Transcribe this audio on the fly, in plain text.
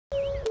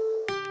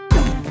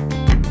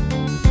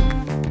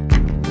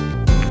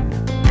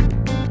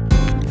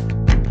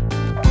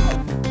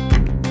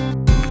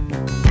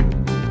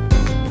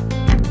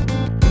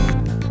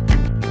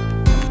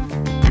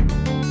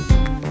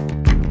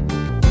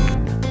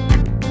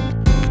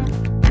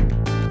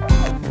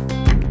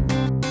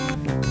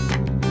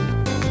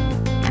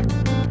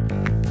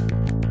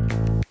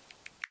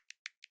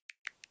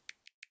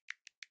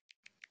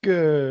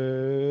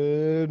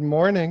Good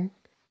morning.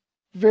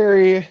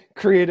 Very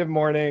creative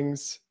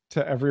mornings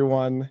to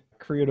everyone.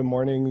 Creative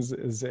Mornings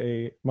is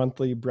a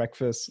monthly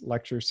breakfast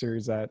lecture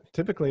series that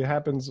typically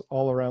happens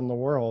all around the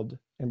world.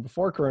 And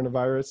before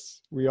coronavirus,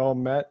 we all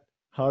met,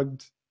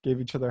 hugged, gave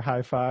each other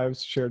high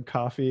fives, shared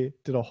coffee,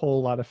 did a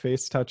whole lot of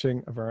face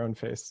touching of our own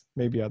face,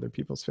 maybe other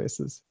people's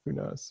faces, who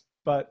knows.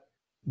 But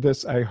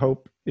this, I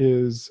hope,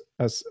 is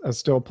a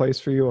still place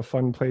for you, a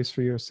fun place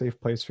for you, a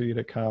safe place for you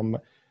to come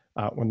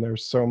when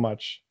there's so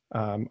much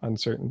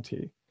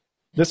uncertainty.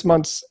 This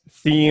month's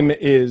theme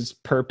is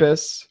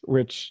purpose,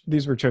 which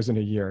these were chosen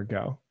a year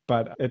ago,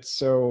 but it's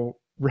so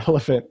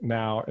relevant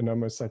now in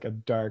almost like a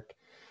dark,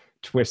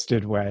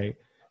 twisted way.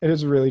 It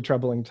is a really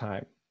troubling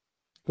time.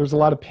 There's a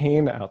lot of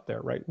pain out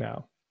there right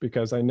now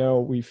because I know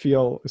we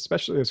feel,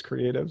 especially as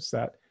creatives,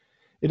 that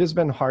it has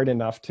been hard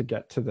enough to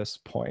get to this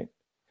point,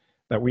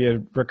 that we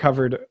had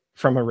recovered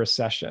from a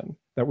recession,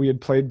 that we had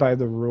played by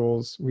the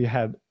rules, we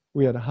had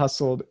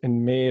hustled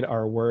and made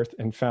our worth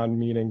and found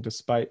meaning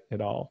despite it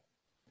all.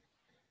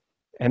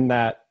 And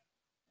that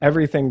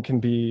everything can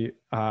be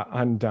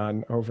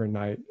undone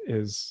overnight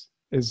is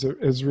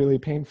really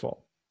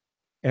painful.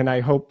 And I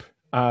hope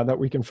that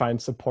we can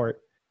find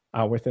support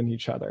within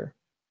each other.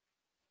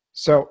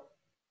 So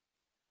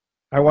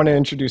I want to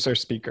introduce our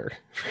speaker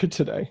for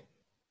today.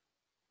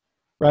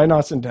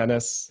 Ryanaustin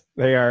Dennis.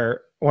 They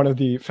are one of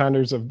the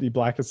founders of the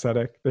Black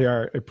Aesthetic. They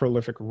are a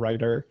prolific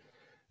writer,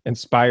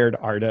 inspired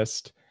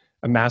artist,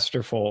 a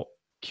masterful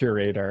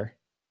curator.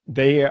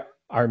 They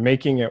are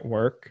making it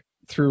work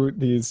through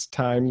these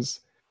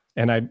times.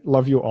 And I'd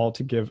love you all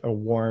to give a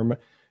warm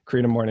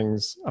Creative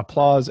Mornings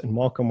applause and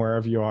welcome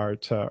wherever you are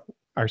to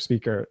our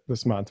speaker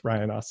this month,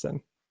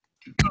 Ryanaustin.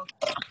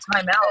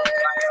 Time out.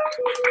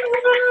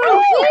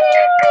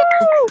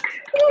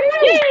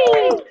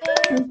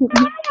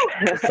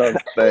 So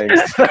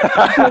thanks.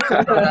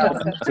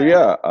 So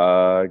yeah,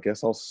 I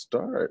guess I'll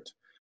start.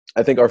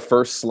 I think our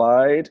first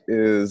slide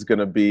is going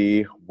to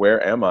be,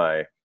 where am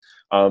I?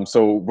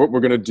 So what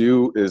we're going to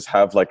do is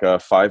have like a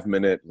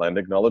 5-minute land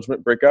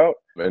acknowledgement breakout.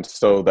 And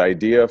so the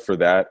idea for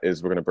that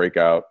is we're going to break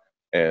out,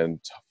 and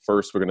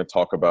first we're going to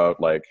talk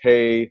about like,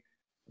 hey,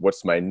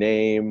 what's my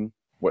name?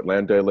 What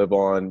land do I live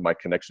on? My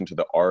connection to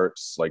the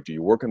arts. Like, do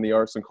you work in the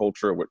arts and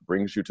culture? What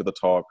brings you to the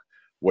talk?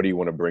 What do you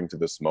want to bring to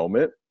this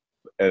moment?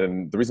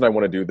 And the reason I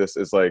want to do this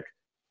is like,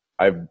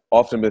 I've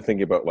often been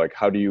thinking about like,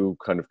 how do you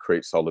kind of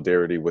create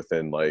solidarity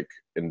within like,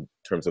 in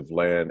terms of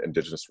land,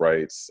 indigenous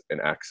rights, and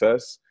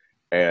access.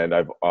 And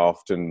I've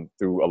often,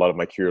 through a lot of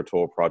my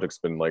curatorial projects,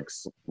 been like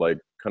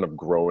kind of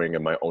growing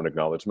in my own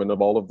acknowledgement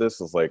of all of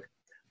this. Is like,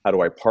 how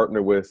do I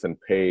partner with and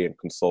pay and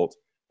consult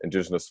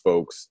indigenous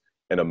folks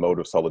in a mode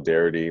of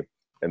solidarity,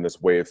 and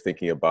this way of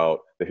thinking about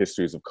the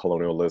histories of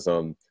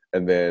colonialism,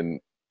 and then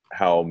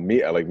how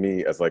me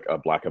as like a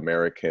Black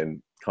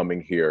American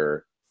coming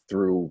here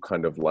through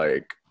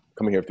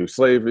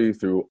slavery,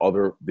 through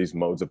these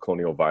modes of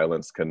colonial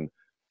violence, can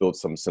build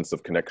some sense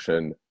of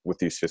connection with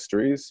these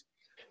histories.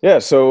 Yeah,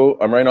 so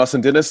I'm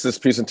Ryanaustin Dennis. This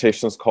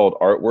presentation is called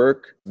Artwork.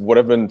 What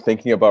I've been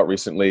thinking about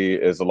recently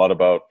is a lot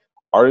about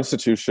art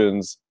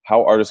institutions,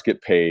 how artists get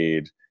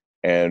paid,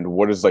 and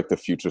what is like the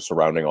future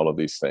surrounding all of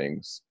these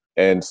things.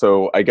 And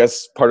so I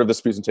guess part of this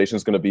presentation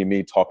is going to be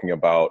me talking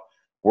about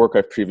work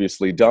I've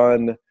previously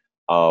done,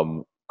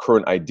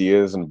 current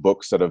ideas and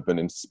books that have been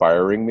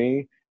inspiring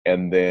me,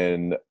 and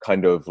then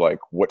kind of like,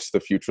 what's the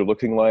future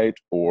looking like,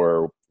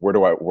 or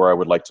where I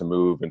would like to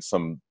move, and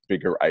some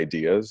bigger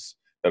ideas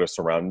that are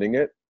surrounding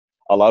it.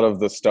 A lot of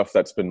the stuff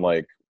that's been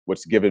like,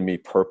 what's given me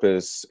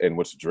purpose and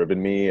what's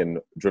driven me and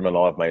driven a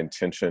lot of my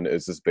intention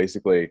is this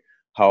basically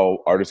how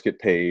artists get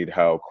paid,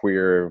 how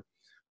queer,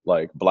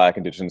 like Black,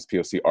 Indigenous,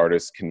 POC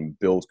artists can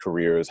build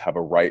careers, have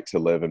a right to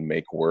live and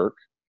make work.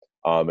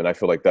 And I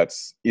feel like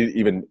that's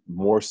even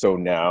more so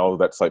now,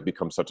 that's like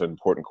become such an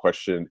important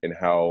question in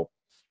how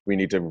we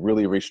need to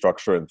really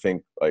restructure and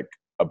think like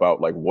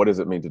about like, what does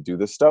it mean to do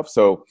this stuff?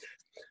 So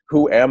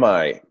who am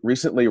I?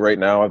 Recently, right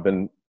now, I've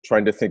been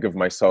trying to think of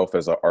myself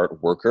as an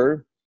art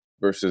worker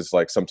versus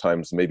like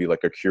sometimes maybe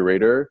like a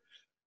curator,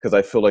 because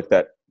I feel like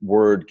that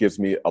word gives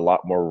me a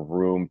lot more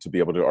room to be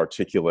able to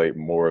articulate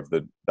more of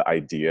the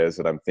ideas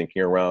that I'm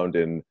thinking around,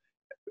 and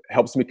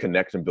helps me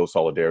connect and build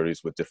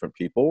solidarities with different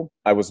people.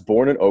 I was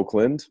born in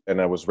Oakland and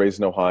I was raised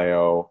in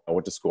Ohio. I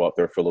went to school out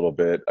there for a little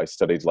bit. I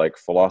studied like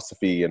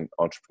philosophy and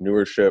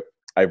entrepreneurship.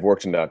 I've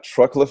worked in a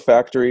truck lift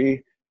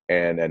factory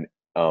and an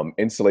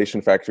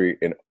insulation factory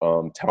in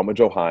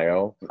Talmadge,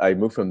 Ohio. I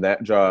moved from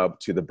that job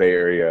to the Bay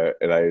Area,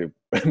 and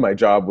my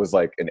job was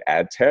like an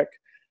ad tech.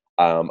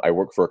 I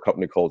worked for a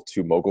company called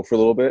Two Mogul for a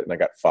little bit, and I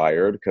got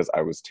fired because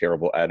I was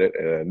terrible at it.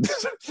 And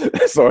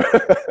so,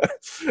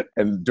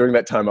 and during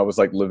that time, I was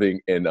like living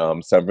in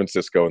San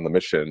Francisco in the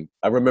Mission.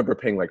 I remember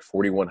paying like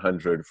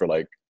 $4,100 for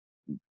like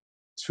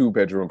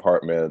 2-bedroom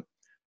apartment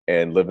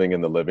and living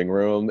in the living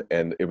room,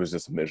 and it was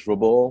just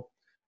miserable.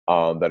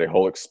 That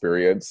whole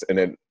experience,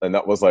 and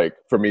that was like,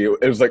 for me,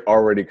 it was like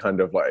already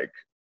kind of like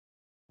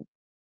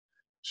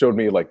showed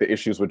me like the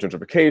issues with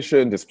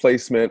gentrification,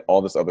 displacement,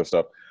 all this other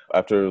stuff.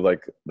 After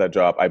like that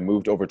job, I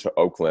moved over to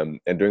Oakland,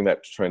 and during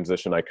that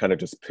transition, I kind of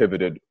just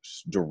pivoted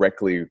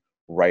directly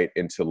right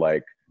into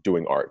like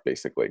doing art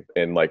basically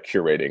and like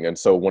curating. And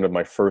so one of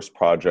my first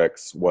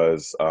projects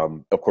was,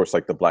 of course,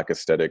 like the Black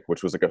Aesthetic,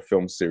 which was like a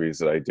film series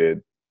that I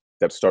did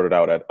that started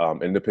out at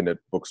independent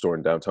bookstore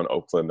in downtown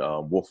Oakland,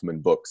 Wolfman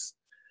Books.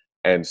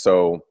 And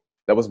so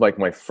that was like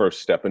my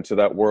first step into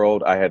that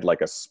world. I had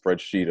like a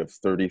spreadsheet of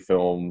 30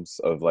 films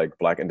of like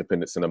Black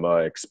independent cinema,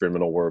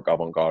 experimental work,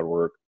 avant-garde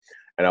work.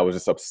 And I was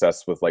just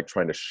obsessed with like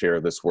trying to share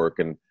this work.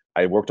 And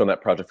I worked on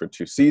that project for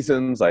 2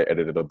 seasons. I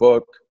edited a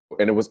book.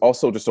 And it was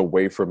also just a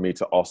way for me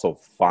to also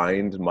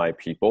find my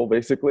people,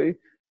 basically.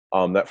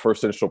 That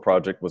first initial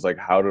project was like,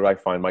 how did I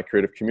find my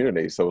creative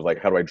community? So it was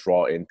like, how do I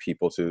draw in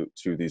people to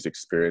these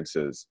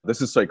experiences?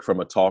 This is like from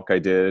a talk I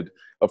did.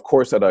 Of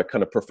course, at a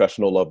kind of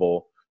professional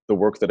level, the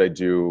work that I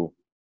do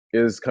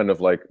is kind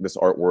of like this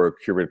artwork,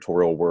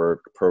 curatorial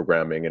work,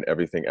 programming, and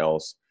everything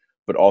else.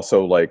 But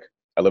also like,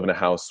 I live in a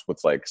house with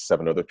like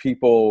 7 other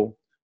people.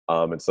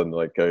 It's in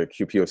like a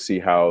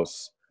QPOC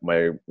house.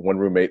 My one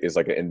roommate is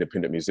like an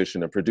independent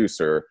musician and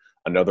producer.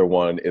 Another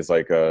one is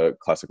like a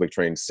classically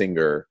trained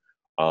singer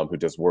who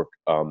does work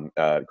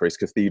at Grace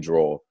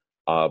Cathedral.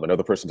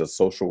 Another person does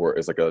social work,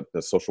 is like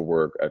does social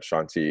work at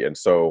Shanti. And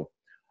so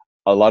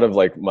a lot of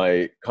like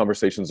my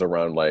conversations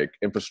around like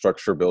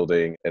infrastructure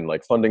building and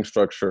like funding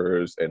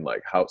structures and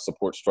like house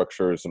support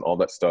structures and all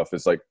that stuff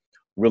is like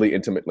really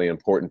intimately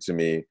important to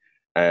me.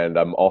 And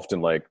I'm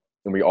often like,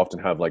 and we often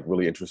have like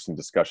really interesting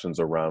discussions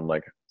around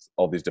like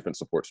all these different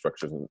support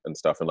structures and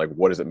stuff. And like,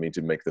 what does it mean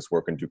to make this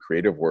work and do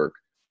creative work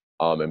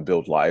and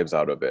build lives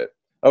out of it?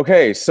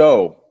 Okay,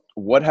 so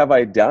what have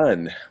I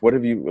done? What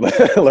have you,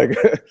 like,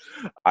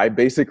 I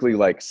basically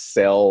like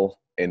sell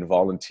and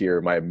volunteer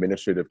my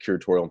administrative,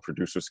 curatorial, and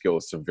producer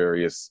skills to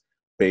various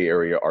Bay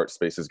Area art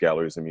spaces,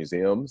 galleries, and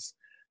museums.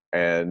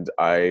 And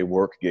I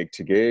work gig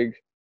to gig,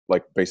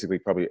 like basically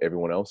probably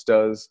everyone else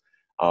does.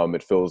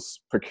 It feels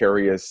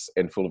precarious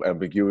and full of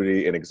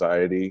ambiguity and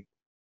anxiety,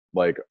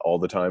 like all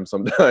the time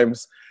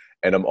sometimes.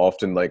 And I'm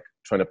often like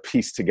trying to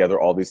piece together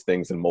all these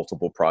things in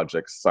multiple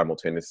projects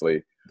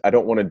simultaneously. I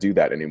don't want to do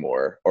that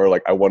anymore. Or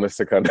like, I want us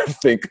to kind of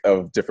think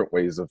of different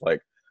ways of like,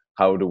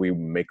 how do we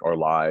make our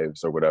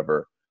lives or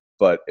whatever.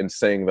 But in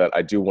saying that,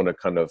 I do want to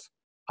kind of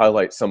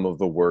highlight some of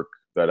the work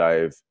that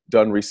I've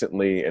done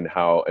recently and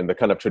how, and the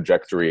kind of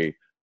trajectory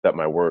that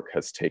my work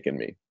has taken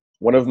me.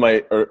 One of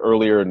my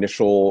earlier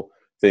initial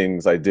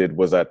things I did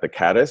was at the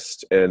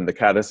Caddis, and the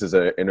Caddis is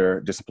an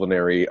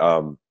interdisciplinary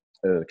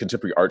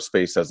contemporary art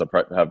space. Have a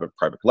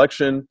private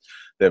collection.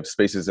 They have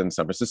spaces in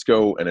San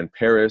Francisco and in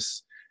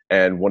Paris.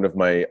 And one of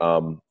my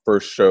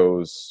first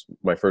shows,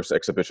 my first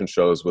exhibition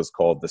shows, was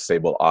called The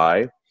Sable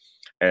Eye,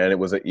 and it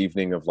was an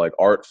evening of like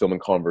art, film,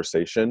 and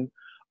conversation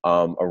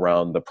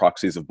around the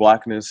proxies of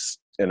Blackness,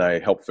 and I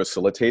helped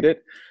facilitate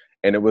it.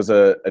 And it was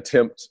an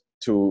attempt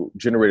to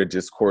generate a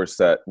discourse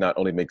that not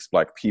only makes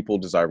Black people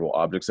desirable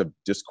objects of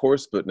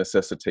discourse, but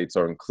necessitates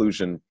our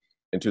inclusion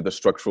into the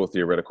structural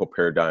theoretical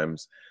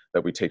paradigms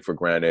that we take for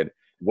granted.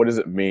 What does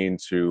it mean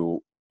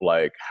to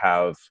like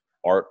have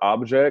art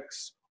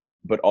objects,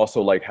 but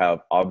also like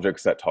have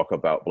objects that talk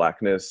about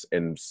Blackness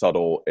in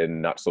subtle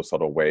and not so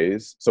subtle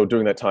ways? So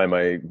during that time,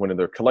 I went in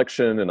their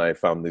collection and I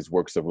found these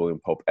works of William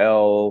Pope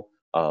L.,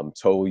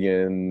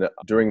 Toyin.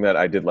 During that,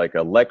 I did like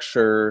a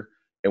lecture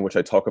in which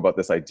I talk about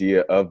this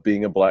idea of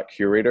being a Black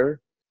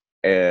curator.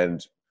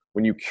 And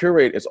when you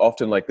curate, it's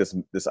often like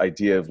this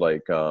idea of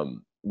like,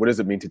 what does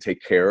it mean to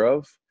take care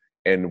of?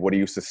 And what are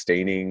you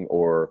sustaining,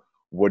 or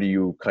what are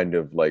you kind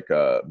of like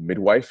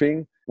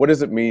midwifing? What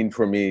does it mean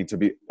for me to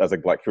be, as a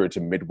Black curator,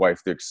 to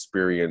midwife the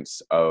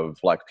experience of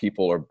Black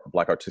people or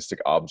Black artistic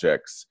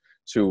objects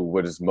to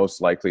what is most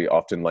likely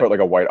often like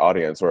a white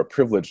audience or a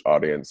privileged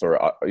audience,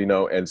 or, you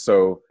know? And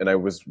so, and I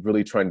was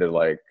really trying to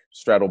like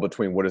straddle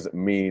between what does it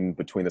mean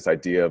between this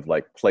idea of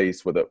like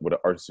place, what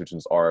art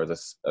institutions are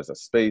as a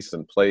space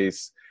and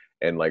place,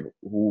 and like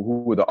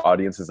who are the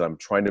audiences I'm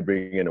trying to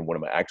bring in, and what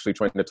am I actually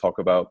trying to talk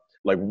about?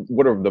 Like,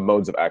 what are the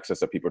modes of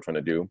access that people are trying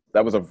to do?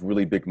 That was a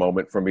really big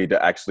moment for me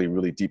to actually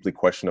really deeply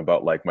question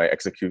about like my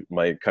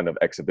kind of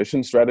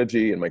exhibition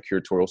strategy and my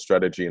curatorial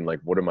strategy, and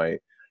like, what am I,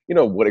 you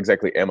know, what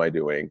exactly am I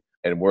doing,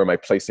 and where am I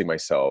placing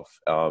myself,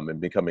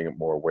 and becoming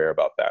more aware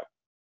about that.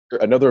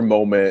 Another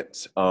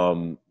moment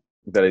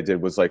that I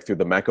did was like through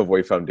the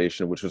McAvoy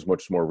Foundation, which was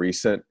much more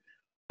recent.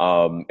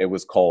 It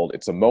was called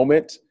It's a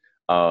Moment.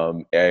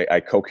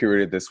 I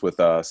co-curated this with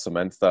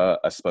Samantha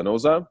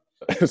Espinoza.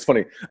 It was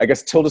funny. I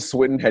guess Tilda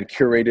Swinton had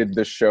curated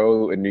this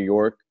show in New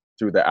York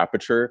through the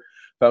Aperture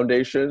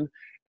Foundation,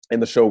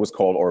 and the show was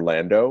called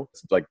Orlando.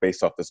 It's like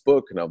based off this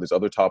book and all these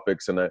other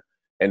topics.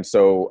 And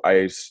so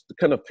I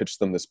kind of pitched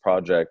them this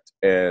project,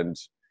 and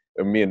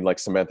me and like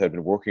Samantha had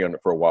been working on it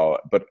for a while.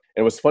 But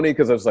it was funny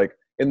because I was like,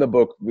 in the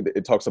book,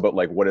 it talks about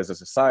like, what is a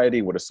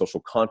society? What is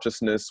social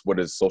consciousness? What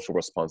is social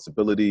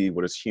responsibility?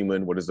 What is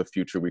human? What is the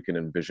future we can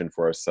envision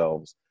for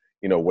ourselves?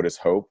 You know, what is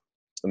hope?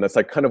 And that's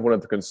like kind of one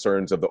of the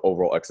concerns of the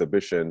overall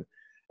exhibition.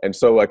 And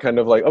so I kind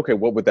of like, okay,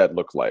 what would that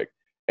look like?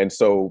 And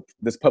so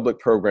this public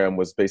program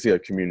was basically a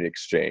community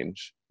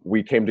exchange.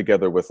 We came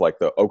together with like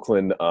the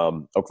Oakland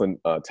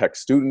Tech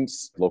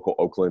students, local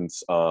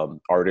Oakland's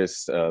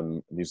artists,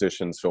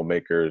 musicians,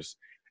 filmmakers.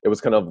 It was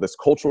kind of this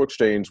cultural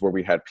exchange where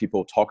we had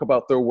people talk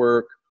about their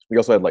work. We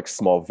also had like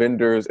small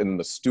vendors and then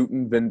the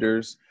student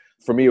vendors.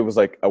 For me, it was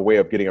like a way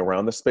of getting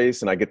around the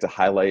space, and I get to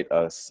highlight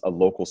a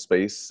local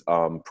space,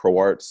 Pro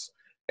Arts.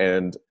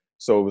 And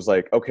so it was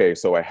like, okay,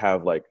 so I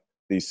have like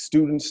these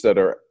students that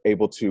are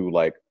able to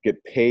like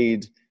get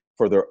paid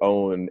for their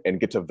own and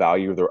get to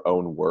value their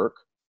own work,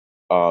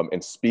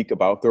 and speak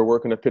about their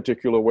work in a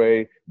particular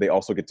way. They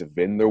also get to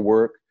vend their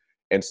work.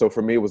 And so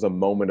for me, it was a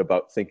moment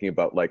about thinking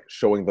about like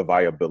showing the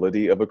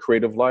viability of a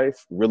creative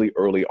life really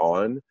early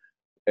on,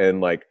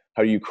 and like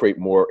how do you create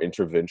more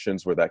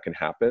interventions where that can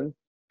happen,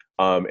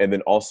 and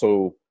then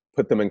also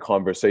put them in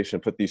conversation,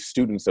 put these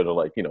students that are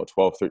like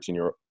 12,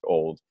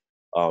 13-year-old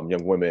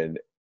young women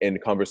in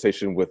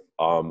conversation with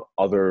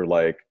other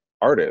like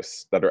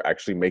artists that are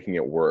actually making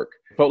it work.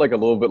 It felt like a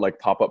little bit like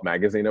Pop-Up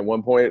Magazine at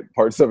one point,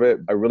 parts of it.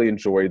 I really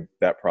enjoyed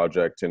that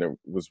project, and it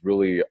was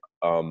really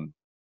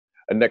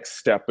a next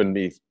step in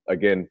me,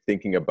 again,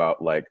 thinking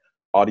about like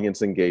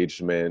audience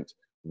engagement.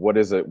 What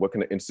is it? What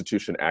can an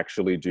institution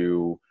actually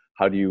do?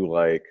 How do you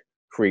like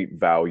create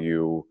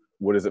value?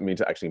 What does it mean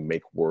to actually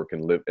make work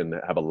and live and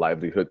have a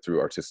livelihood through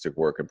artistic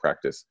work and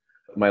practice?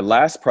 My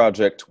last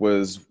project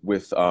was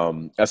with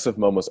SF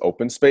MoMA's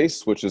Open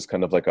Space, which is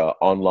kind of like an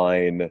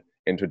online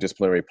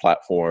interdisciplinary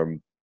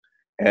platform.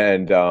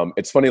 And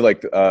it's funny,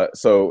 like,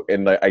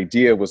 and the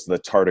idea was the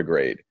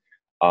tardigrade.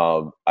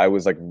 I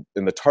was like,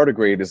 and the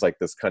tardigrade is like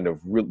this kind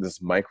of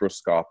this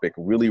microscopic,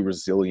 really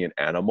resilient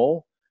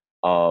animal.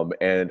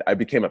 And I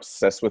became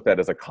obsessed with that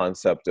as a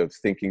concept of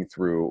thinking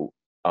through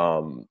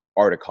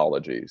art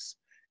ecologies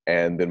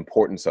and the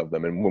importance of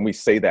them. And when we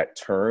say that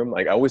term,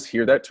 like I always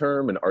hear that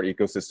term in art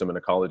ecosystem and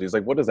ecology, is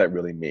like, what does that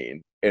really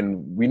mean?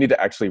 And we need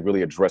to actually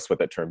really address what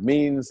that term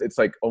means. It's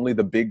like only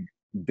the big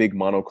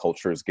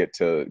monocultures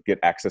get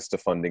access to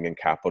funding and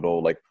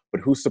capital, like,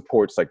 but who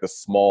supports like the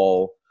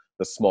small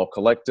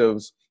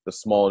collectives, the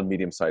small and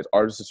medium-sized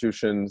art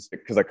institutions?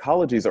 Because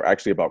ecologies are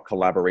actually about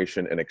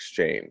collaboration and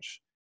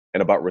exchange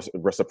and about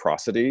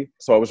reciprocity.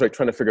 So I was like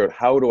trying to figure out,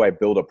 how do I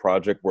build a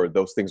project where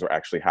those things are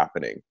actually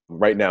happening?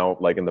 Right now,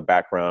 like in the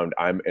background,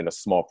 I'm in a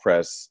small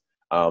press,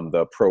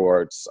 the Pro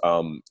Arts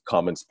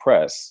Commons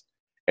Press.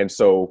 And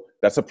so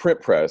that's a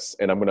print press,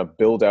 and I'm going to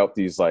build out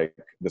this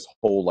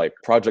whole like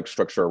project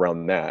structure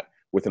around that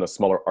within a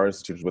smaller art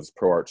institution with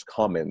Pro Arts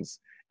Commons.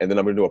 And then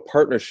I'm going to do a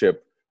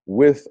partnership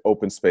with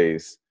Open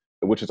Space,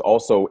 which is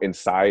also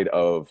inside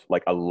of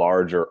like a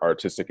larger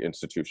artistic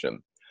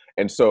institution.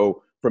 And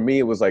so for me,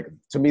 it was like,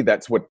 to me,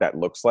 that's what that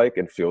looks like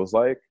and feels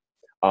like.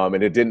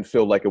 And it didn't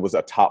feel like it was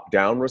a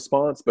top-down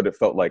response, but it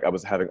felt like I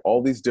was having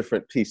all these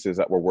different pieces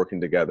that were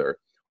working together.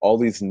 All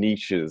these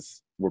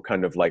niches were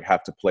kind of like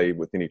have to play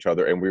within each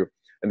other. And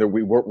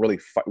we weren't really,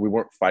 we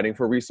weren't fighting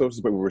for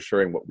resources, but we were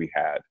sharing what we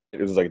had. It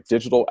was like a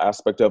digital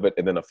aspect of it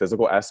and then a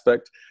physical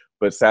aspect.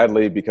 But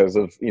sadly, because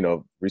of,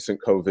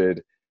 recent COVID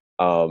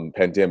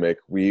pandemic,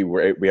 we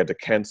had to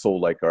cancel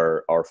like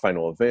our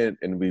final event,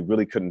 and we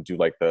really couldn't do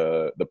like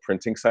the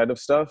printing side of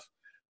stuff.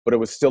 But it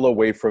was still a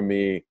way for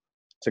me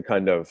to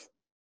kind of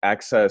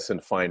access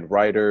and find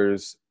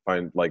writers,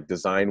 find like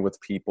design with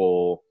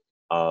people,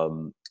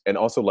 and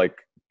also like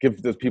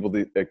give those people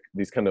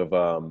these kind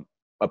of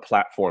a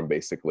platform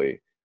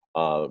basically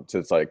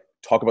to like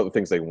talk about the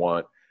things they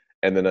want.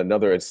 And then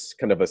another, it's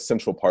kind of a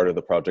central part of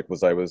the project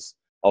was I was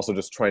also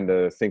just trying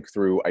to think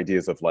through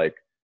ideas of like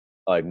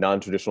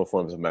non-traditional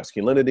forms of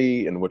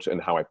masculinity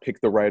and how I pick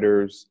the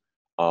writers.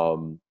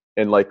 And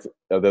like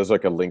there's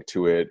like a link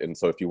to it. And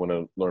so if you want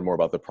to learn more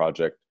about the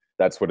project,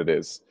 that's what it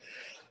is.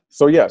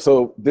 So yeah,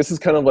 so this is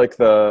kind of like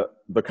the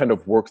kind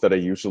of work that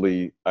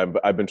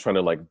I've been trying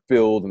to like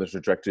build in the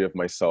trajectory of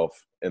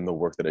myself in the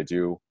work that I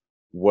do.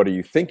 What are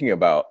you thinking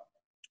about?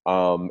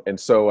 And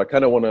so I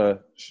kind of want to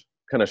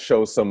kind of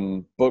show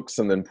some books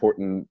and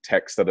important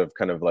texts that have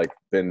kind of like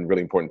been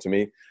really important to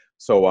me.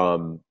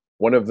 So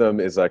one of them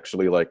is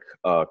actually like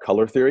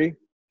color theory.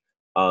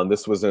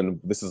 This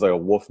is like a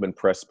Wolfman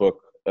Press book,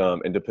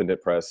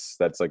 independent press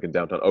that's like in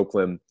downtown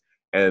Oakland.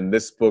 And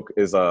this book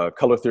is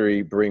Color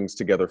Theory brings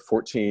together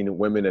 14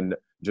 women and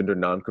gender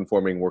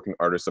non-conforming working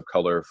artists of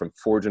color from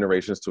 4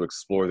 generations to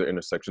explore the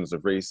intersections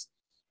of race,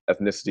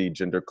 ethnicity,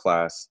 gender,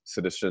 class,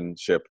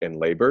 citizenship, and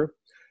labor.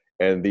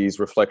 And these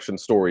reflection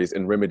stories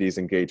and remedies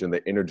engage in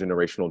the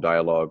intergenerational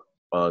dialogue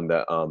on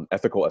the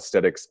ethical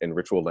aesthetics and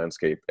ritual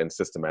landscape and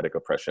systematic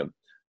oppression.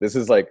 This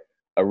is like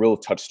a real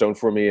touchstone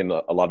for me in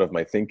a lot of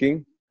my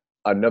thinking.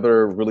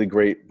 Another really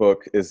great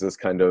book is this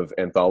kind of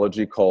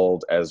anthology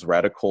called As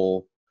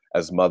Radical,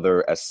 As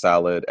Mother, As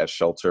Salad, As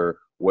Shelter,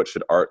 What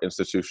Should Art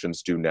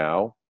Institutions Do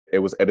Now? It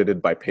was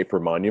edited by Paper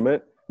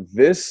Monument.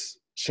 This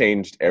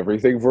changed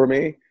everything for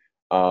me.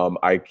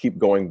 I keep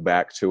going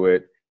back to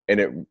it, and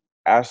it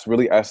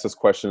really asks this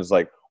question, is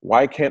like,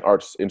 why can't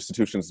art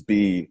institutions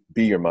be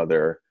your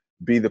mother,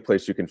 be the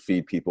place you can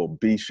feed people,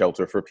 be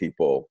shelter for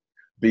people,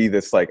 be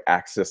this like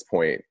access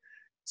point?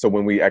 So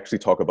when we actually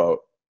talk about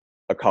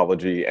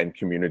ecology and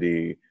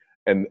community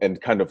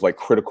and kind of like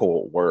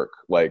critical work,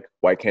 like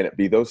why can't it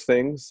be those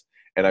things?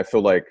 And I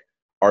feel like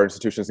our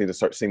institutions need to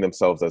start seeing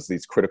themselves as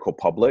these critical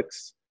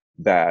publics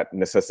that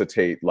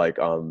necessitate like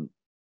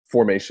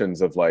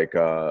formations of like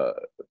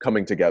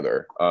coming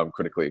together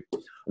critically.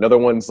 Another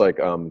one's like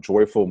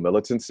joyful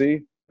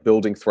militancy,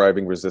 building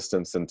thriving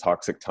resistance in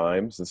toxic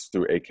times. This is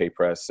through AK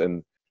Press.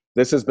 And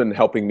this has been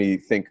helping me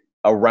think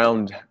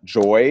around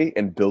joy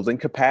and building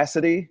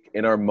capacity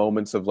in our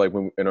moments of like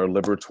in our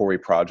liberatory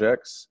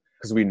projects,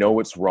 because we know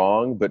it's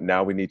wrong, but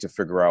now we need to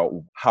figure out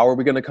how are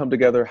we going to come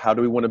together? How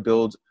do we want to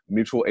build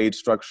mutual aid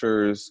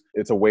structures?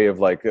 It's a way of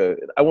like, I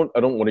don't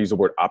want to use the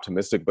word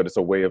optimistic, but it's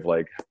a way of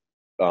like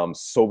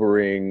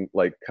sobering,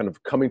 like kind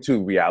of coming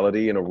to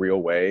reality in a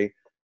real way.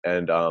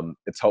 And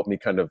it's helped me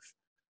kind of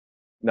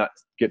not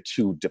get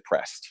too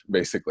depressed,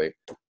 basically.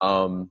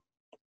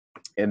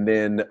 And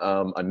then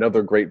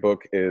another great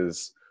book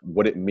is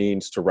What It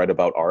Means to Write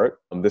About Art.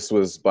 This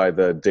was by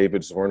the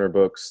David Zwirner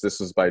books. This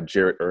was by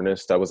Jarrett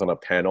Ernest. I was on a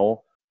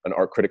panel, an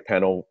art critic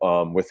panel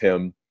with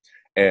him.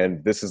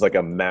 And this is like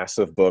a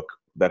massive book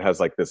that has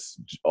like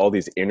all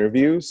these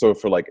interviews. So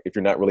for like, if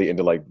you're not really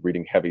into like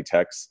reading heavy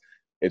texts,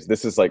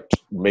 this is like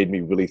made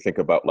me really think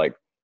about like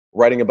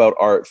writing about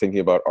art, thinking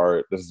about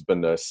art. This has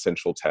been an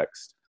essential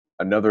text.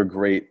 Another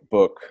great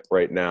book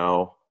right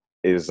now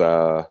is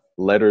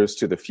Letters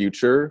to the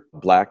Future,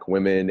 Black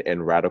Women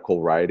and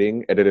Radical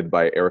Writing, edited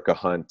by Erica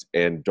Hunt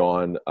and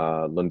Dawn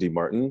Lundy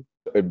Martin.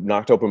 It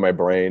knocked open my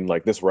brain,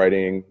 like this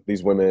writing,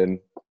 these women,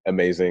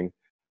 amazing.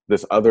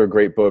 This other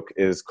great book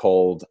is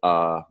called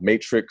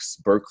Matrix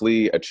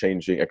Berkeley, A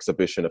Changing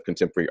Exhibition of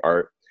Contemporary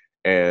Art.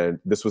 And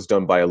this was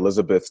done by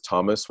Elizabeth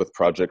Thomas with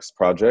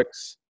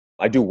Projects.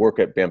 I do work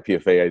at BAM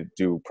PFA. I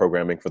do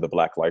programming for the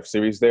Black Life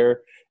series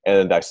there.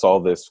 And I saw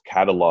this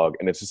catalog,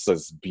 and it's just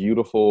this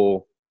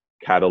beautiful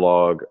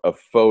catalog of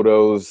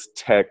photos,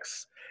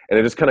 texts, and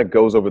it just kind of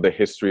goes over the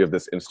history of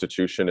this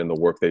institution and the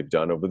work they've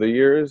done over the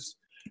years.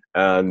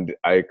 And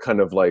I kind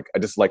of like, I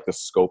just like the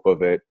scope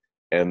of it,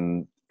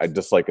 and I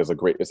just like it's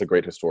a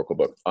great historical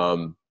book.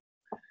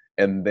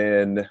 And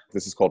then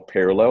this is called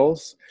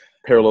Parallels.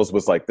 Parallels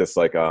was like this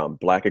like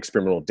Black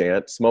experimental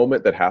dance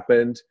moment that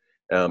happened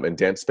in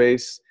dance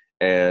space,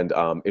 and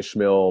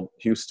Ishmael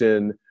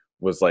Houston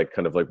was like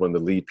kind of like one of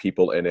the lead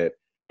people in it.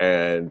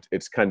 And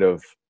it's kind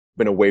of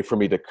been a way for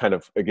me to kind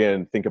of,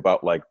 again, think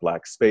about like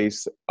Black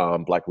space,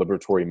 Black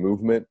liberatory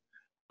movement,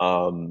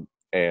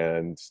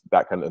 and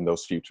that kind of in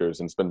those futures.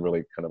 And it's been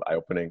really kind of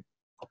eye-opening.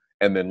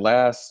 And then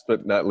last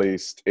but not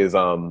least is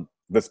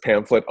this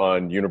pamphlet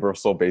on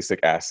universal basic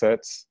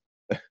assets,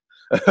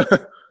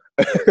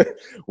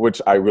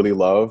 which I really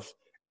love.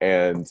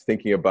 And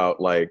thinking about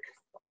like,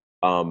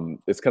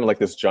 it's kind of like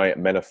this giant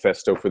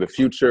manifesto for the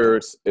future.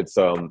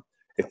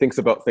 It thinks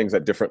about things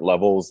at different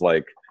levels,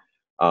 like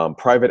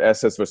private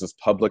assets versus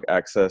public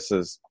assets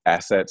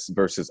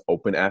versus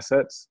open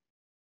assets.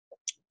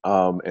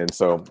 And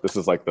so this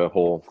is like the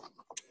whole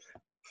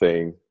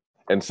thing.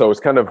 And so it's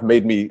kind of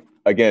made me,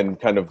 again,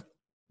 kind of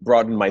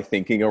broaden my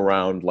thinking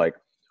around like,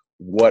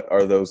 what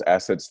are those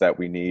assets that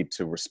we need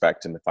to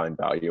respect and to find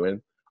value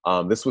in?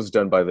 This was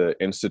done by the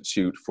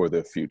Institute for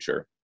the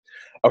Future.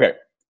 Okay,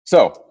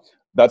 so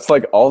that's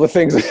like all the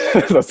things.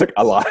 That's like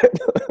a lot.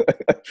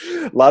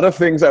 A lot of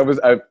things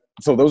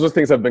so those are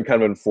things I've been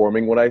kind of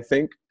informing what I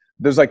think.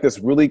 There's like this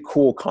really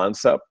cool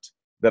concept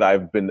that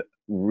I've been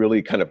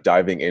really kind of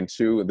diving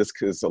into. This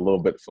is a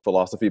little bit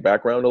philosophy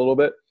background a little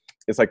bit.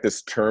 It's like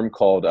this term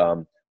called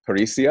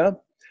parousia.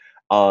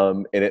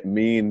 And it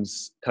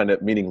means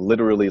meaning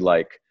literally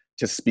like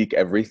to speak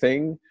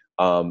everything.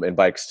 And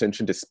by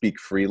extension, to speak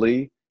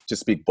freely, to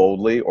speak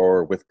boldly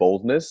or with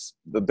boldness.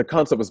 The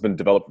concept has been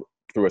developed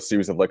through a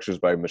series of lectures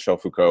by Michel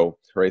Foucault.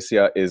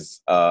 Parousia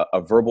is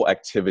a verbal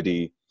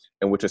activity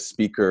in which a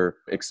speaker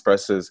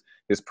expresses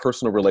his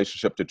personal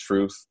relationship to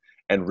truth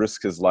and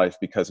risks his life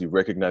because he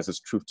recognizes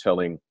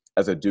truth-telling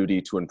as a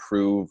duty to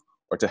improve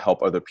or to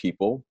help other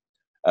people,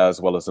 as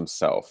well as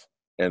himself.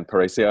 In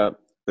parousia,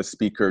 the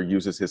speaker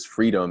uses his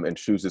freedom and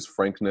chooses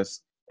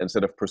frankness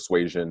instead of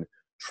persuasion,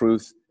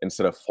 truth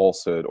instead of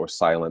falsehood or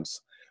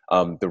silence,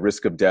 the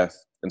risk of death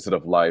instead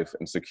of life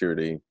and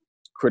security,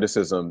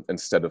 criticism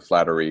instead of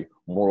flattery,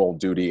 moral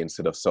duty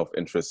instead of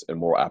self-interest and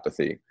moral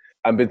apathy.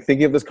 I've been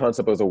thinking of this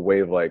concept as a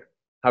way of like,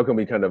 how can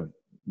we kind of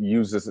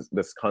use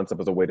this concept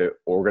as a way to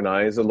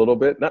organize a little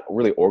bit, not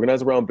really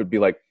organize around, but be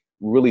like,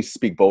 really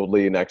speak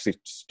boldly and actually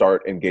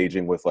start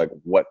engaging with like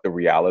what the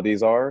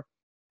realities are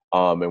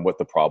and what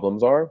the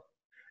problems are.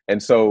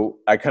 And so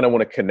I kind of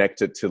want to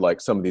connect it to like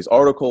some of these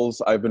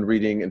articles I've been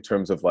reading in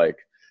terms of like,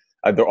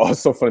 they're all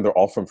so funny. They're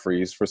all from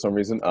Freeze for some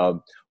reason.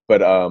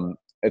 But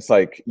it's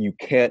like, you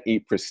can't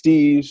eat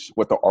prestige,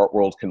 what the art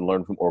world can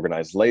learn from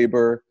organized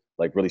labor,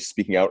 like really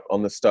speaking out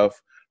on this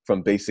stuff,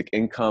 from basic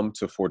income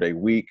to 4-day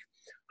week.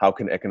 How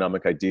can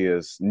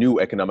new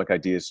economic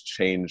ideas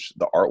change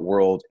the art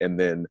world? And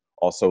then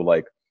also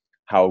like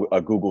how a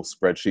Google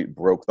spreadsheet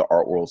broke the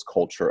art world's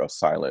culture of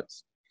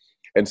silence.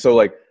 And so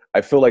like,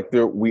 I feel like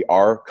we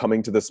are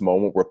coming to this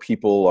moment where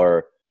people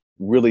are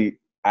really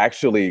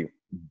actually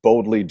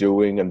boldly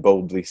doing and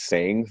boldly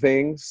saying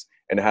things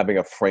and having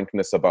a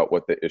frankness about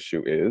what the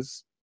issue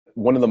is.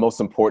 One of the most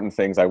important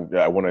things I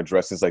want to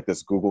address is like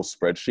this Google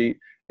spreadsheet.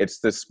 It's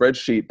this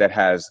spreadsheet that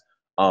has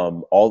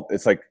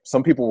it's like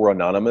some people were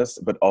anonymous,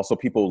 but also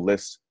people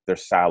list their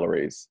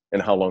salaries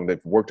and how long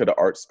they've worked at an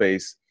art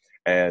space.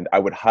 And I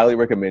would highly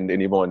recommend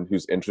anyone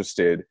who's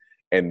interested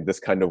in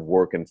this kind of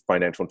work and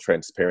financial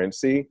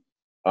transparency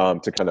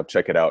to kind of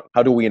check it out.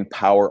 How do we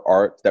empower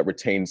art that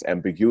retains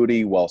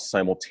ambiguity while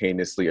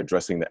simultaneously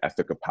addressing the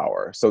ethic of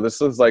power? So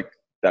this is like,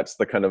 that's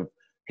the kind of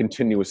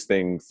continuous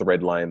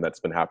thread line that's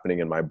been happening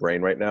in my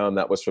brain right now. And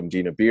that was from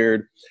Dina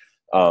Beard,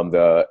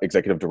 the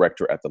executive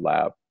director at the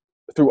lab.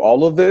 Through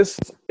all of this,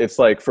 it's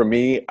like, for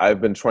me,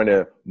 I've been trying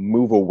to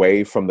move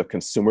away from the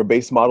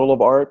consumer-based model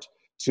of art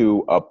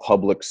to a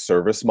public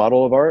service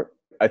model of art.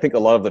 I think a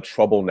lot of the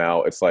trouble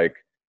now, it's like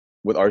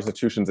with art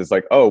institutions, it's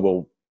like, oh,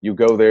 well, you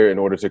go there in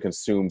order to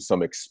consume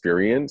some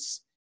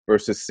experience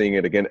versus seeing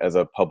it again as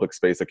a public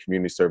space, a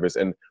community service.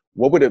 And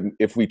what would it,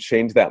 if we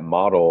change that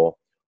model,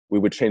 we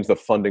would change the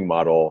funding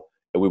model,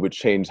 and we would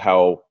change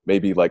how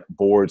maybe like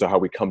boards or how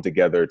we come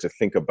together to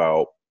think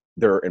about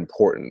their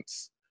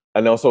importance.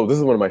 And also, this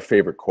is one of my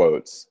favorite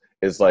quotes,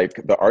 is like,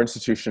 the art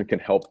institution can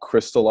help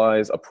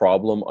crystallize a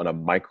problem on a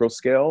micro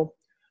scale,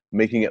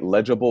 making it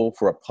legible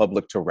for a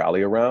public to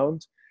rally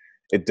around.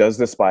 It does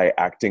this by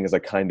acting as a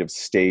kind of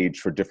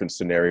stage for different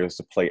scenarios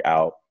to play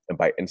out and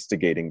by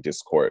instigating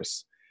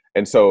discourse.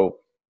 And so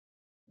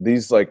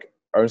these like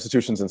art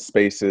institutions and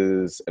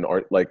spaces and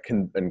art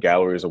and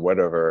galleries or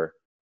whatever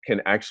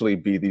can actually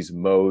be these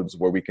modes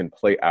where we can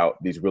play out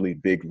these really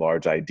big,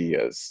 large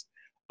ideas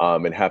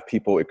and have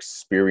people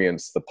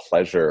experience the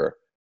pleasure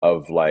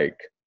of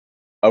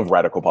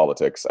radical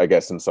politics, I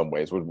guess, in some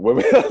ways.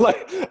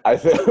 Like, I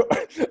think,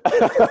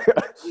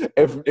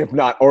 if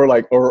not, or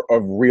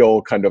a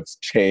real kind of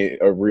change,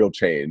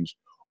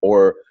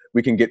 or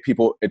we can get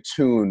people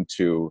attuned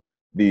to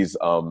these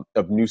of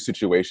new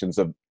situations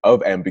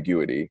of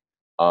ambiguity,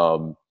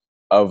 of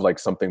like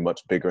something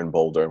much bigger and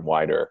bolder and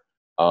wider.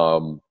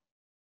 And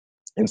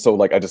so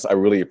like, I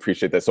really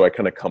appreciate that. So I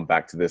kind of come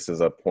back to this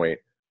as a point,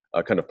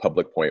 a kind of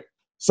public point.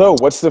 So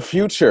what's the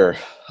future?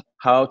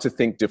 How to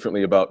think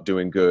differently about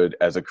doing good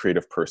as a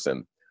creative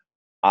person.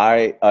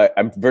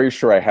 I'm very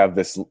sure I have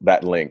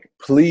that link.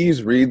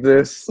 Please read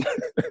this.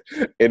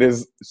 It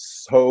is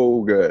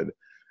so good.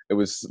 It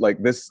was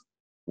like, this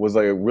was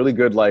like a really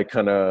good, like,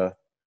 kind of,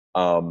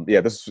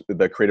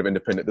 the Creative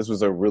Independent. This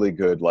was a really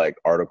good like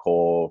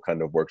article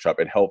kind of workshop.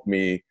 It helped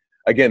me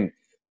again,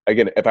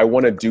 if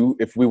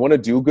we want to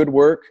do good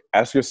work,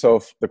 ask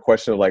yourself the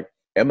question of like,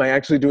 am I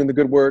actually doing the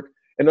good work?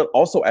 And then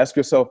also ask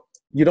yourself,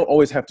 you don't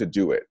always have to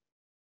do it.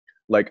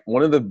 Like,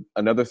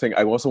 another thing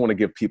I also want to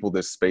give people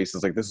this space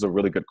is like, this is a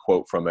really good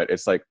quote from it.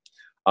 It's like,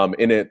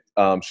 in it,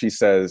 she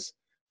says,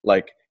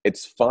 like,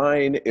 it's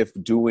fine if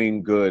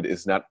doing good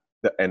is not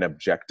an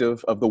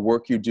objective of the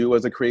work you do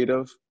as a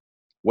creative.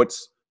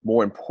 What's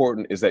more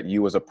important is that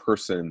you as a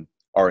person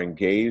are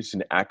engaged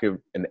and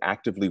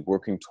actively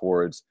working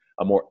towards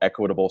a more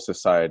equitable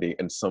society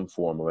in some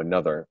form or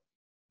another.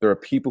 There are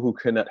people who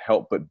cannot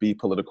help but be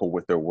political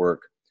with their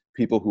work,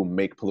 people who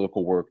make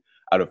political work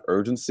out of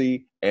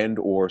urgency and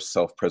or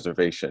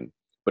self-preservation,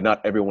 but not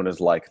everyone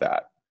is like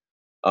that.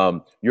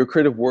 Your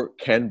creative work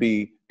can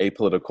be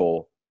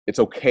apolitical. It's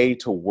okay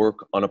to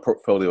work on a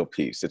portfolio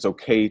piece. It's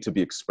okay to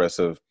be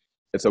expressive.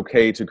 It's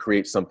okay to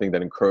create something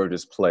that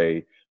encourages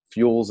play,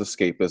 fuels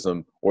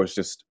escapism, or is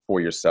just for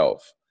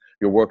yourself.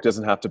 Your work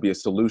doesn't have to be a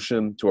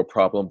solution to a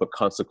problem, but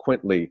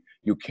consequently,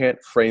 you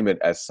can't frame it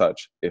as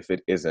such if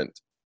it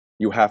isn't.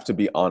 You have to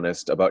be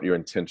honest about your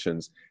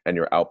intentions and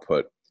your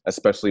output,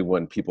 especially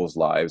when people's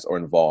lives are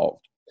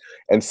involved.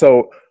 And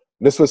so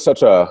this was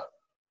I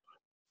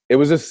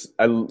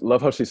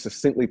love how she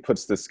succinctly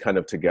puts this kind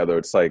of together.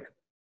 It's like,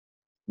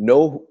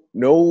 know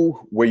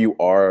where you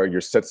are,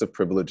 your sets of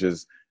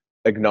privileges,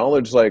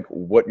 acknowledge like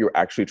what you're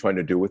actually trying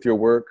to do with your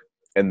work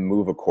and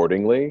move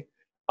accordingly.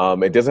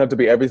 It doesn't have to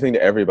be everything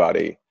to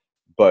everybody,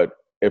 but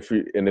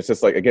and it's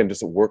just like, again,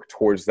 just work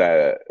towards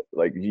that.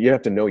 Like, you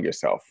have to know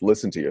yourself,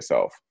 listen to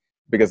yourself,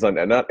 because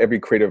not every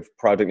creative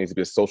project needs to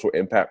be a social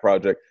impact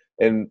project.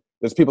 And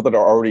there's people that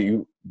are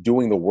already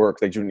doing the work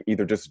that you can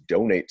either just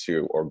donate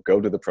to or go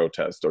to the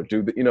protest or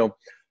do the,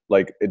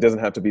 like, it doesn't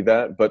have to be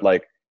that. But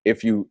like,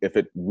 if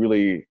it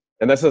really,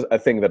 and that's a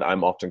thing that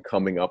I'm often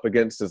coming up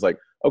against, is like,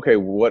 okay,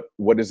 what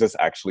is this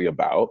actually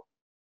about?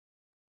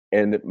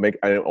 And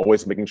I'm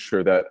always making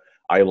sure that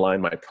I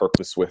align my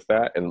purpose with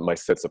that and my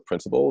sets of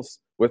principles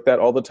with that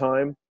all the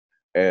time.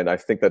 And I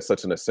think that's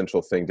such an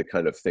essential thing to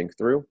kind of think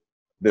through.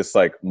 This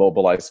like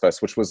Mobilize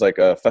Fest, which was like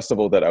a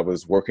festival that I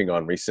was working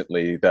on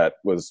recently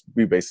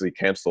we basically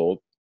canceled.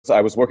 So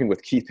I was working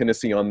with Keith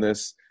Hennessy on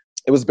this.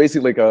 It was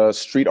basically like a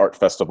street art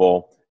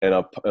festival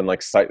and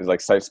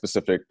site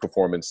specific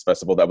performance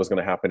festival that was going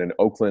to happen in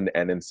Oakland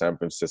and in San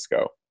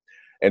Francisco.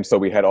 And so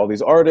we had all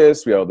these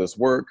artists, we had all this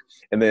work.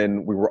 And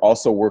then we were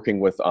also working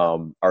with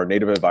our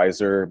native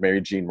advisor,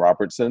 Mary Jean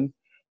Robertson,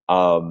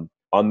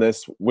 on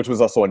this, which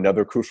was also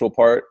another crucial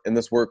part in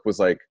this work, was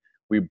like,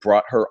 we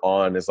brought her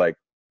on as like,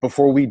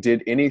 before we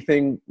did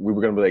anything, we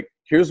were going to be like,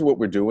 here's what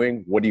we're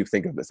doing. What do you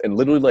think of this? And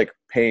literally like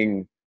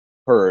paying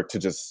her to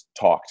just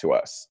talk to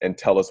us and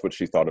tell us what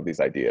she thought of these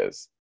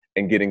ideas,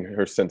 and getting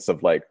her sense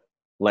of like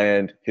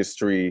land,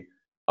 history,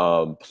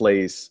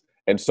 place.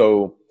 And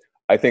so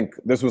I think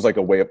this was like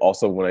a way of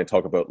also, when I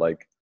talk about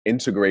like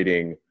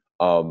integrating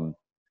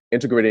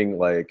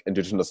like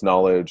indigenous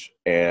knowledge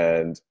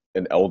and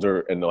an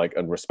elder, and like,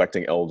 and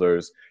respecting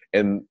elders.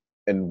 And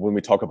when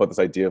we talk about this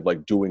idea of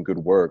like doing good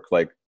work,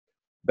 like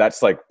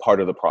that's like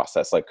part of the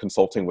process, like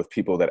consulting with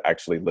people that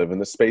actually live in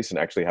the space and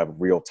actually have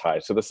real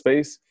ties to the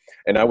space.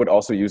 And I would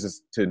also use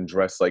this to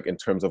address like in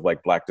terms of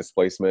like Black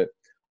displacement,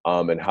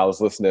 and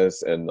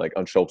houselessness and like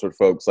unsheltered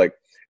folks. Like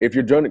if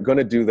you're going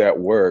to do that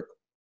work,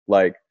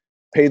 like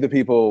pay the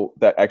people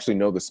that actually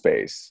know the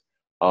space,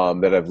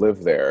 that have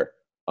lived there,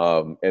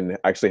 and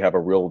actually have a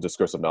real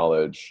discursive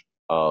knowledge,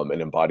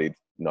 and embodied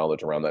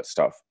knowledge around that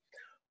stuff.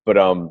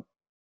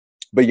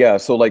 But yeah,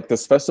 so like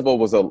this festival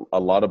was a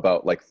lot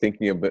about like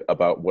thinking a bit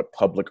about what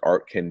public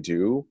art can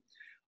do.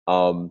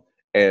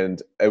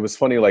 And it was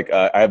funny, like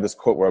I have this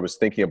quote where I was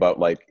thinking about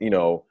like, you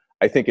know,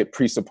 I think it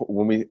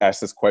when we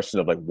ask this question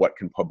of like, what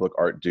can public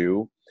art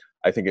do?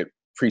 I think it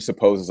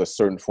presupposes a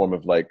certain form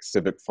of like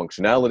civic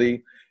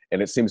functionality.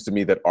 And it seems to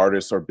me that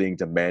artists are being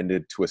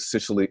demanded to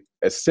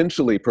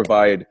essentially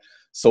provide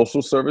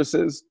social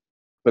services,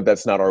 but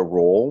that's not our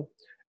role.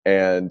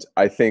 And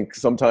I think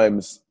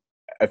sometimes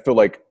I feel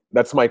like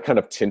that's my kind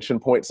of tension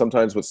point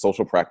sometimes with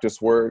social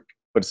practice work.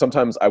 But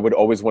sometimes I would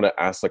always want to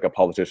ask like a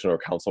politician or a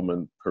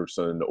councilman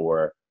person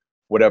or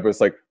whatever.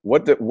 It's like,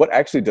 what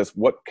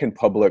can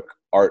public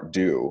art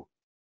do?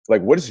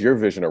 Like, what is your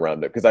vision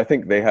around it? Because I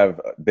think they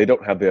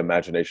don't have the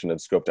imagination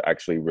and scope to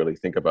actually really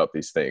think about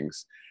these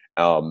things.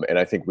 And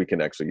I think we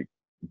can actually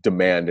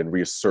demand and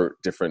reassert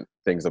different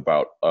things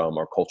about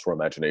our cultural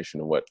imagination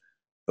and what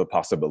the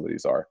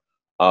possibilities are.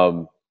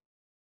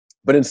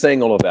 But in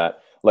saying all of that,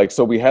 like,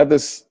 so we had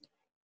this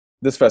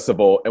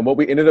festival, and what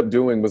we ended up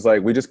doing was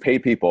like, we just pay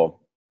people.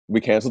 We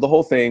canceled the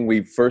whole thing.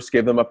 We first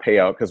gave them a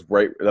payout because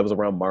that was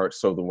around March.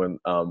 So when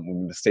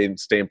the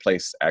stay in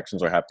place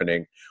actions are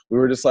happening, we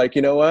were just like,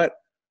 you know what?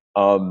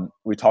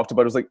 We talked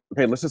about it. It was like,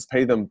 okay, let's just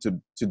pay them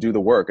to do the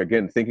work.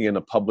 Again, thinking in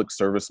a public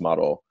service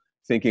model,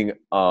 thinking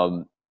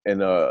an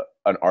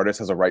artist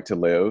has a right to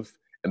live,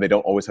 and they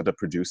don't always have to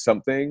produce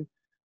something,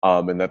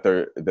 and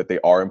that they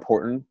are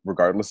important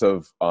regardless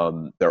of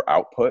their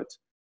output,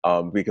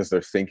 because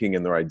their thinking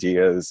and their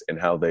ideas and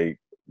how they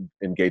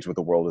engage with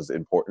the world is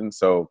important.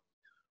 So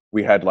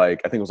we had like,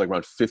 I think it was like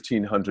around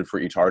 1,500 for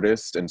each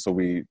artist. And so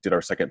we did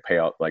our second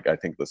payout, like I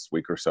think this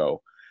week or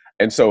so.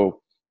 And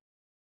so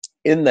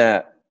in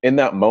that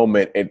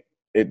moment,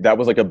 that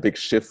was like a big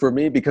shift for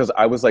me, because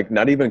I was like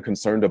not even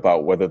concerned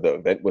about whether the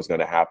event was going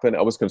to happen.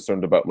 I was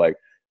concerned about like,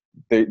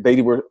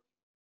 they were,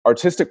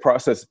 artistic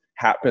process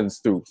happens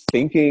through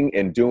thinking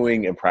and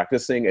doing and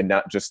practicing, and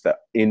not just the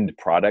end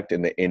product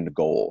and the end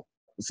goal.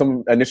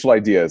 Some initial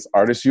ideas: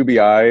 artist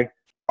UBI,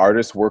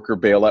 artist worker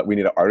bailout. We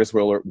need an artist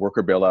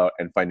worker bailout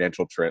and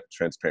financial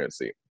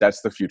transparency.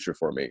 That's the future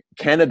for me.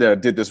 Canada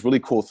did this really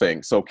cool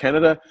thing. So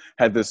Canada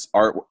had this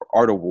art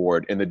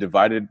award, and they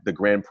divided the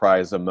grand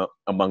prize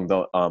among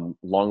the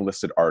long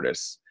listed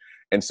artists.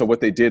 And so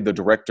what they did, the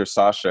director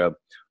Sasha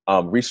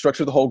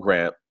restructured the whole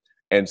grant,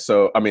 and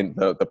so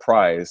the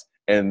prize,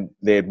 and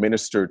they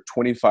administered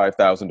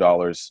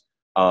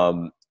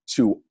 $25,000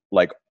 to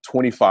like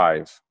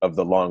 25 of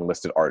the long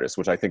listed artists,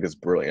 which I think is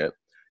brilliant,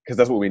 because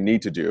that's what we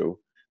need to do.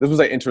 This was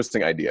an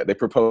interesting idea. They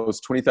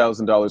proposed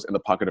 $20,000 in the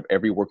pocket of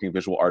every working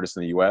visual artist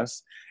in the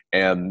US,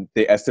 and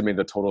they estimated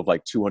a total of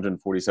like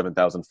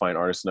 247,000 fine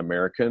artists in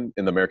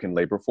the American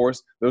labor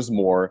force. There's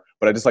more,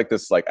 but I just like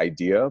this like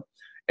idea.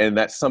 And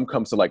that sum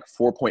comes to like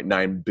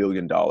 $4.9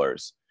 billion.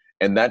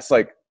 And that's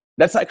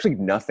actually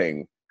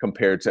nothing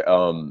compared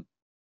to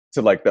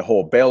like the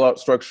whole bailout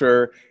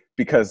structure,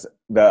 because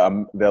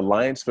the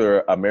Alliance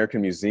for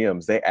American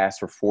Museums, they asked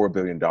for $4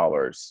 billion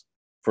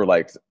for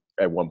like,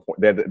 at one point,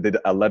 they did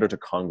a letter to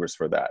Congress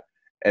for that,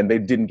 and they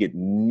didn't get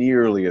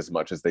nearly as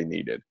much as they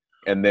needed.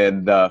 And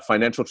then the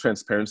financial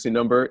transparency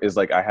number is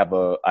like, I have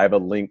a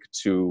link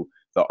to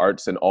the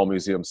Arts and All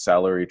Museums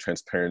Salary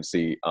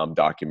Transparency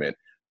document.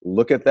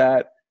 Look at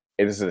that.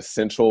 It is an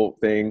essential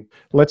thing.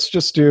 Let's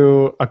just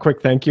do a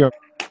quick thank you.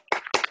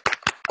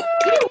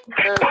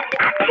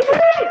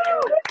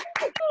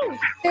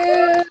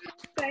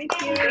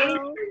 Thank you.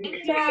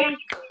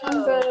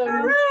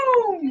 Awesome.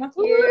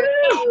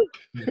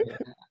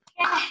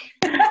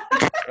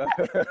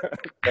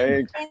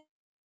 Thanks.